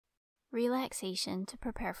Relaxation to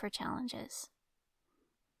prepare for challenges.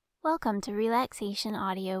 Welcome to Relaxation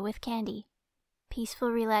Audio with Candy,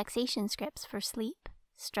 peaceful relaxation scripts for sleep,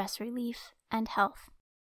 stress relief, and health.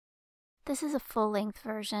 This is a full-length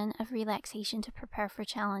version of Relaxation to prepare for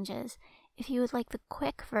challenges. If you would like the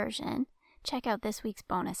quick version, check out this week's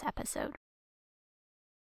bonus episode.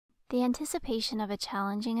 The anticipation of a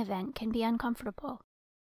challenging event can be uncomfortable.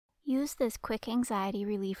 Use this quick anxiety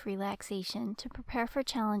relief relaxation to prepare for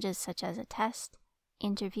challenges such as a test,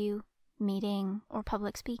 interview, meeting, or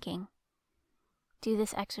public speaking. Do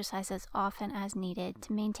this exercise as often as needed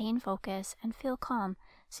to maintain focus and feel calm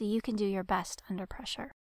so you can do your best under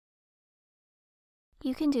pressure.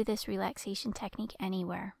 You can do this relaxation technique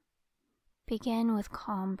anywhere. Begin with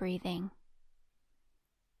calm breathing.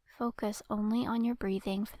 Focus only on your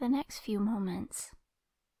breathing for the next few moments.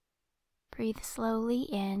 Breathe slowly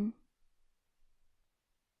in,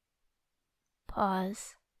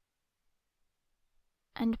 pause,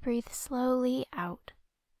 and breathe slowly out.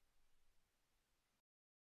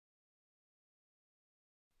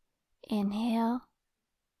 Inhale,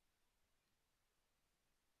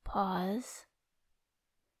 pause,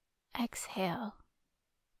 exhale.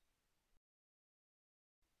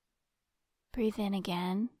 Breathe in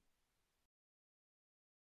again,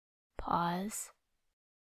 pause,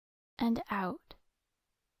 and out.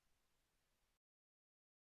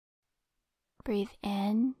 Breathe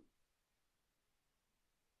in,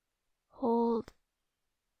 hold,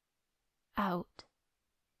 out.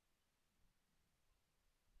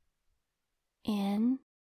 In,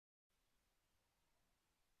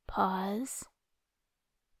 pause,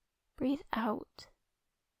 breathe out.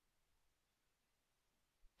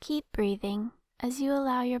 Keep breathing as you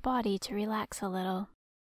allow your body to relax a little.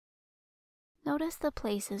 Notice the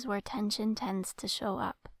places where tension tends to show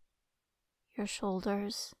up. Your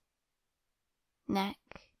shoulders, neck,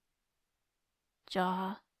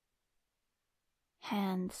 jaw,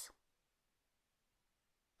 hands.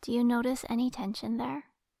 Do you notice any tension there?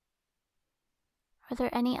 Are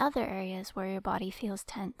there any other areas where your body feels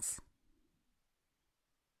tense?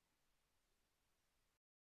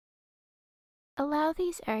 Allow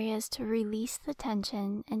these areas to release the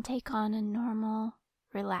tension and take on a normal,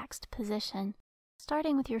 relaxed position,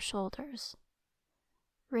 starting with your shoulders.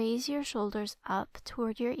 Raise your shoulders up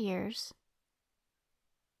toward your ears,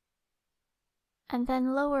 and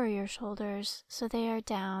then lower your shoulders so they are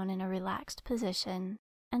down in a relaxed position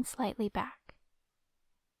and slightly back.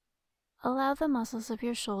 Allow the muscles of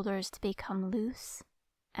your shoulders to become loose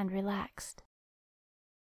and relaxed.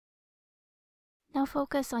 Now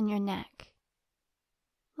focus on your neck.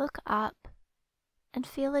 Look up and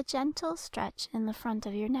feel a gentle stretch in the front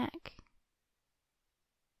of your neck.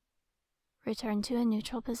 Return to a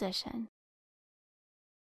neutral position.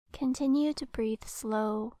 Continue to breathe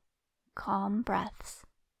slow, calm breaths.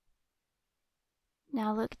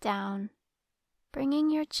 Now look down, bringing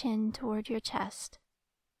your chin toward your chest.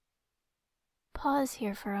 Pause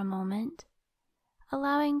here for a moment,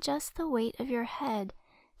 allowing just the weight of your head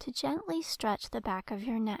to gently stretch the back of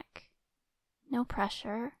your neck. No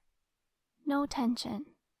pressure, no tension,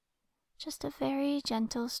 just a very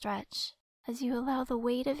gentle stretch as you allow the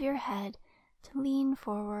weight of your head to lean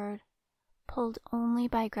forward, pulled only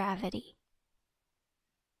by gravity.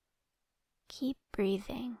 Keep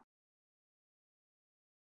breathing.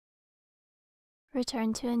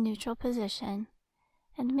 Return to a neutral position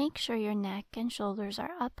and make sure your neck and shoulders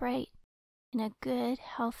are upright in a good,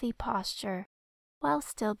 healthy posture while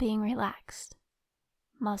still being relaxed,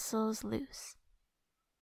 muscles loose.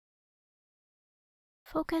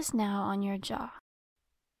 Focus now on your jaw.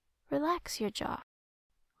 Relax your jaw,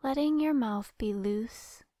 letting your mouth be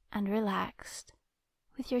loose and relaxed,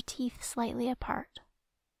 with your teeth slightly apart.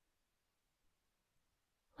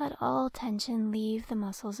 Let all tension leave the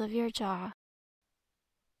muscles of your jaw,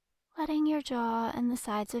 letting your jaw and the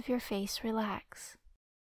sides of your face relax.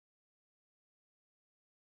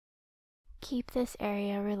 Keep this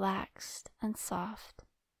area relaxed and soft.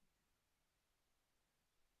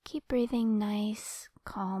 Keep breathing nice,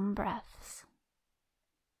 calm breaths.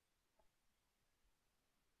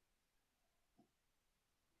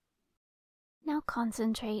 Now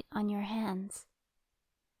concentrate on your hands.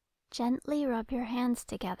 Gently rub your hands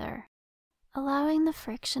together, allowing the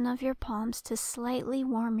friction of your palms to slightly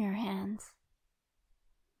warm your hands.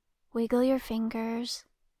 Wiggle your fingers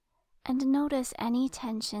and notice any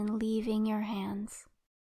tension leaving your hands.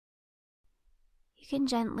 You can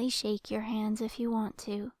gently shake your hands if you want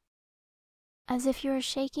to, as if you are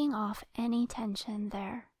shaking off any tension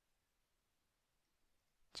there.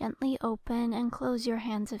 Gently open and close your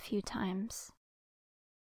hands a few times.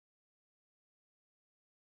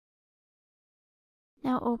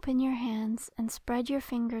 Now open your hands and spread your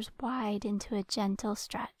fingers wide into a gentle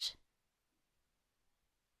stretch.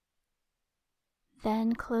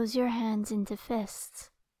 Then close your hands into fists.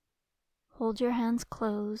 Hold your hands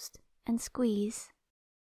closed and squeeze.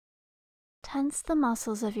 Tense the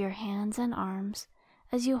muscles of your hands and arms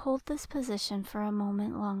as you hold this position for a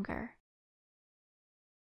moment longer.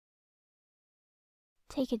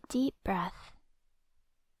 Take a deep breath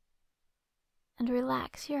and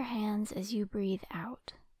relax your hands as you breathe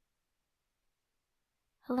out.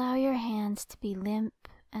 Allow your hands to be limp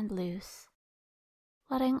and loose,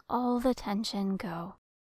 letting all the tension go.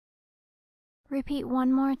 Repeat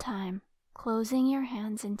one more time, closing your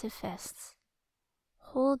hands into fists.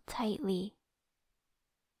 Hold tightly.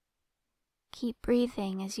 Keep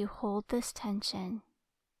breathing as you hold this tension.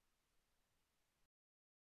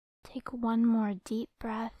 Take one more deep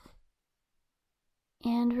breath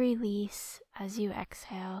and release as you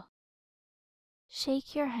exhale.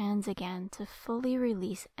 Shake your hands again to fully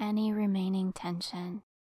release any remaining tension.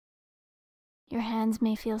 Your hands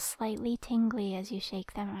may feel slightly tingly as you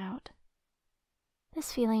shake them out.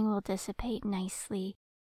 This feeling will dissipate nicely,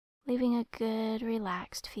 leaving a good,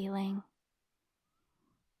 relaxed feeling.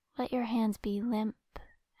 Let your hands be limp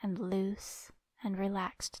and loose and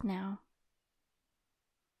relaxed now.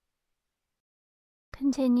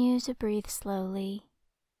 Continue to breathe slowly,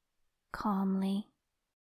 calmly,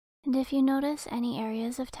 and if you notice any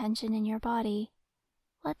areas of tension in your body,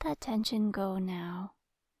 let that tension go now.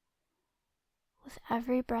 With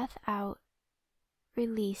every breath out,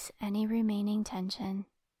 release any remaining tension,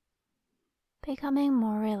 becoming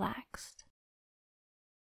more relaxed.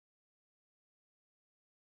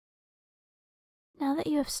 Now that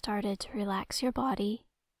you have started to relax your body,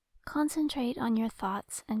 concentrate on your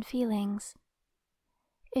thoughts and feelings.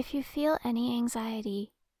 If you feel any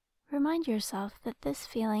anxiety, remind yourself that this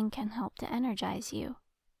feeling can help to energize you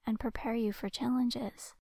and prepare you for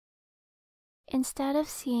challenges. Instead of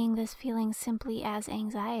seeing this feeling simply as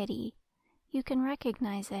anxiety, you can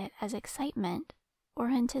recognize it as excitement or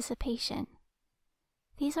anticipation.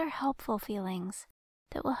 These are helpful feelings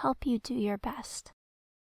that will help you do your best.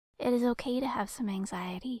 It is okay to have some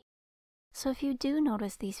anxiety, so if you do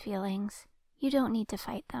notice these feelings, you don't need to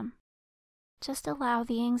fight them. Just allow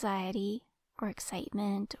the anxiety or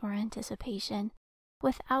excitement or anticipation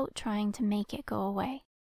without trying to make it go away.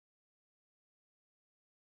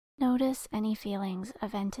 Notice any feelings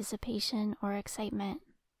of anticipation or excitement.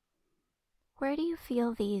 Where do you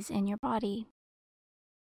feel these in your body?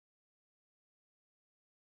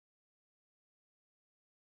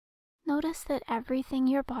 Notice that everything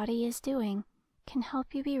your body is doing can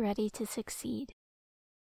help you be ready to succeed.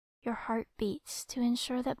 Your heart beats to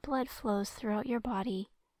ensure that blood flows throughout your body,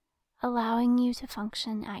 allowing you to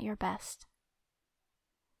function at your best.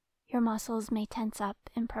 Your muscles may tense up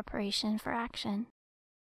in preparation for action.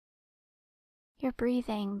 Your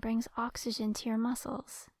breathing brings oxygen to your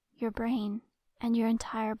muscles, your brain, and your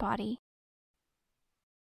entire body.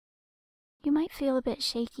 You might feel a bit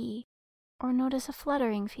shaky or notice a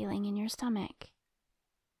fluttering feeling in your stomach.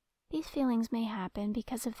 These feelings may happen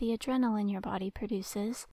because of the adrenaline your body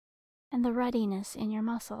produces and the readiness in your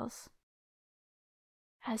muscles.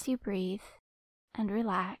 As you breathe and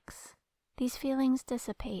relax, these feelings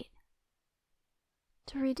dissipate.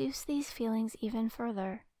 To reduce these feelings even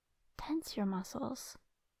further, tense your muscles,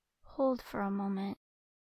 hold for a moment,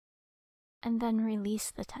 and then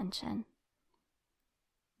release the tension.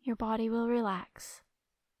 Your body will relax,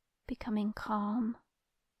 becoming calm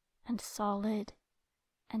and solid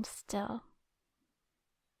and still.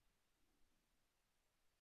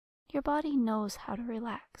 Your body knows how to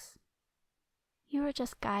relax. You are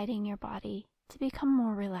just guiding your body to become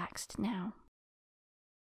more relaxed now.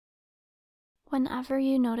 Whenever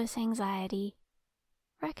you notice anxiety,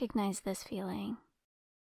 recognize this feeling,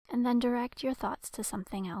 and then direct your thoughts to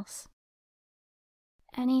something else.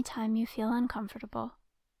 Anytime you feel uncomfortable,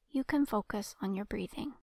 you can focus on your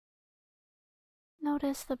breathing.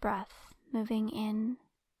 Notice the breath moving in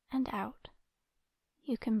and out.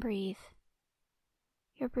 You can breathe.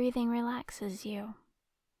 Your breathing relaxes you.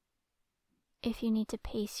 If you need to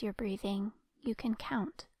pace your breathing, you can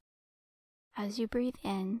count. As you breathe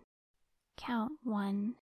in, count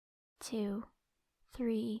 1, 2,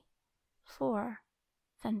 3, 4,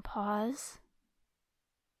 then pause.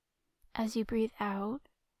 As you breathe out,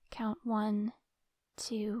 count 1,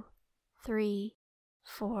 2, 3,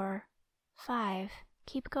 4, 5.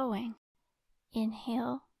 Keep going.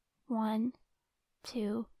 Inhale, 1,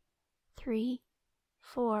 2, 3,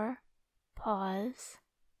 4. Pause.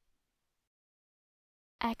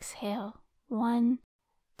 Exhale, 1,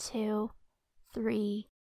 2, 3,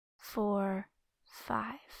 4,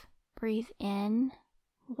 5. Breathe in.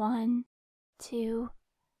 1, 2,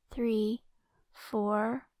 3,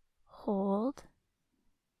 4. Hold.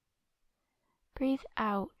 Breathe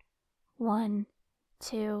out. 1,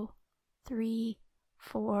 2, 3,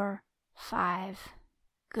 4, 5.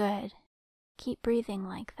 Good. Keep breathing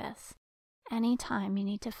like this. Anytime you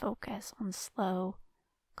need to focus on slow,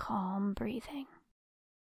 calm breathing.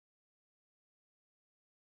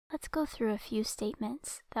 Let's go through a few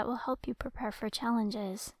statements that will help you prepare for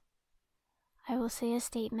challenges. I will say a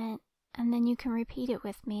statement, and then you can repeat it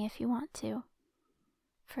with me if you want to.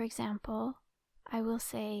 For example, I will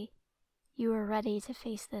say, "You are ready to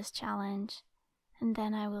face this challenge," and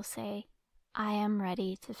then I will say, "I am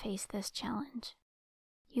ready to face this challenge."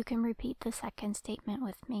 You can repeat the second statement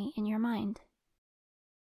with me in your mind.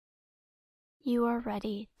 You are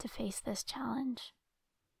ready to face this challenge.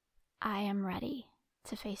 I am ready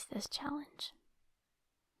to face this challenge.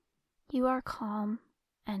 You are calm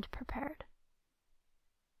and prepared.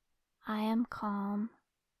 I am calm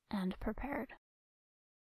and prepared.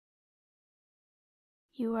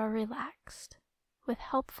 You are relaxed with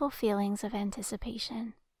helpful feelings of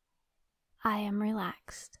anticipation. I am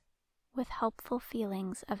relaxed with helpful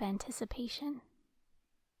feelings of anticipation.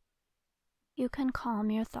 You can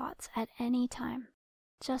calm your thoughts at any time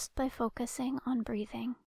just by focusing on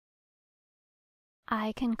breathing.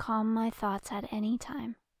 I can calm my thoughts at any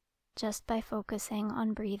time just by focusing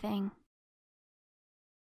on breathing.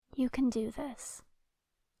 You can do this.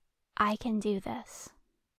 I can do this.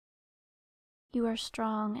 You are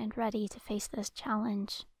strong and ready to face this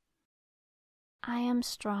challenge. I am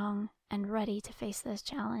strong and ready to face this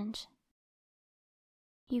challenge.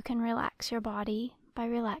 You can relax your body by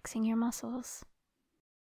relaxing your muscles.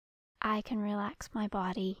 I can relax my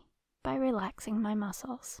body by relaxing my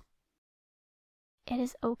muscles. It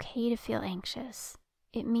is okay to feel anxious.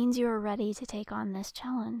 It means you are ready to take on this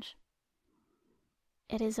challenge.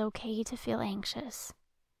 It is okay to feel anxious.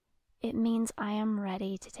 It means I am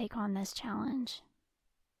ready to take on this challenge.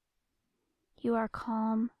 You are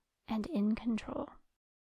calm and in control.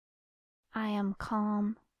 I am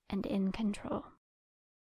calm and in control.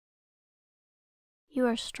 You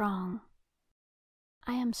are strong.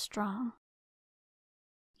 I am strong.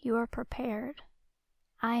 You are prepared.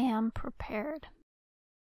 I am prepared.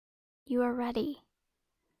 You are ready.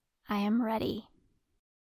 I am ready.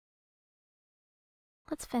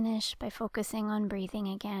 Let's finish by focusing on breathing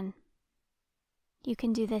again. You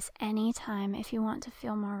can do this anytime if you want to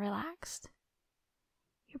feel more relaxed.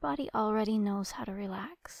 Your body already knows how to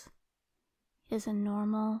relax. It is a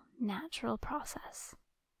normal, natural process.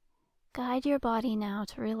 Guide your body now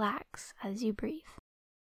to relax as you breathe.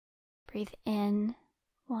 Breathe in,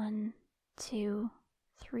 1, 2,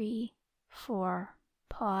 3, 4.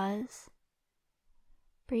 Pause.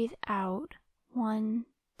 Breathe out, 1,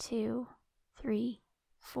 2, 3,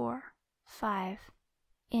 4, 5.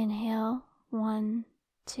 Inhale, 1,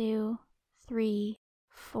 2, 3,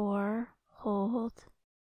 4. Hold.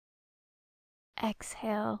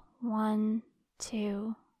 Exhale, 1,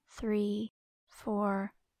 2, 3,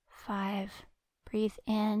 4, 5. Breathe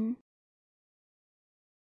in.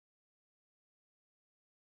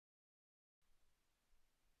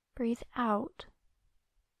 Breathe out.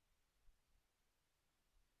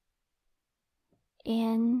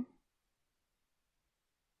 In.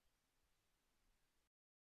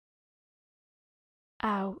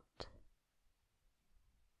 Out.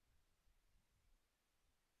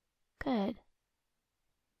 Good.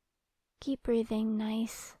 Keep breathing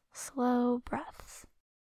nice, slow breaths.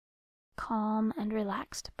 Calm and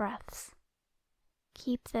relaxed breaths.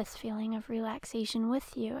 Keep this feeling of relaxation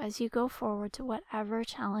with you as you go forward to whatever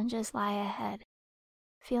challenges lie ahead,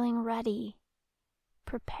 feeling ready,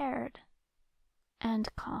 prepared, and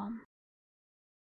calm.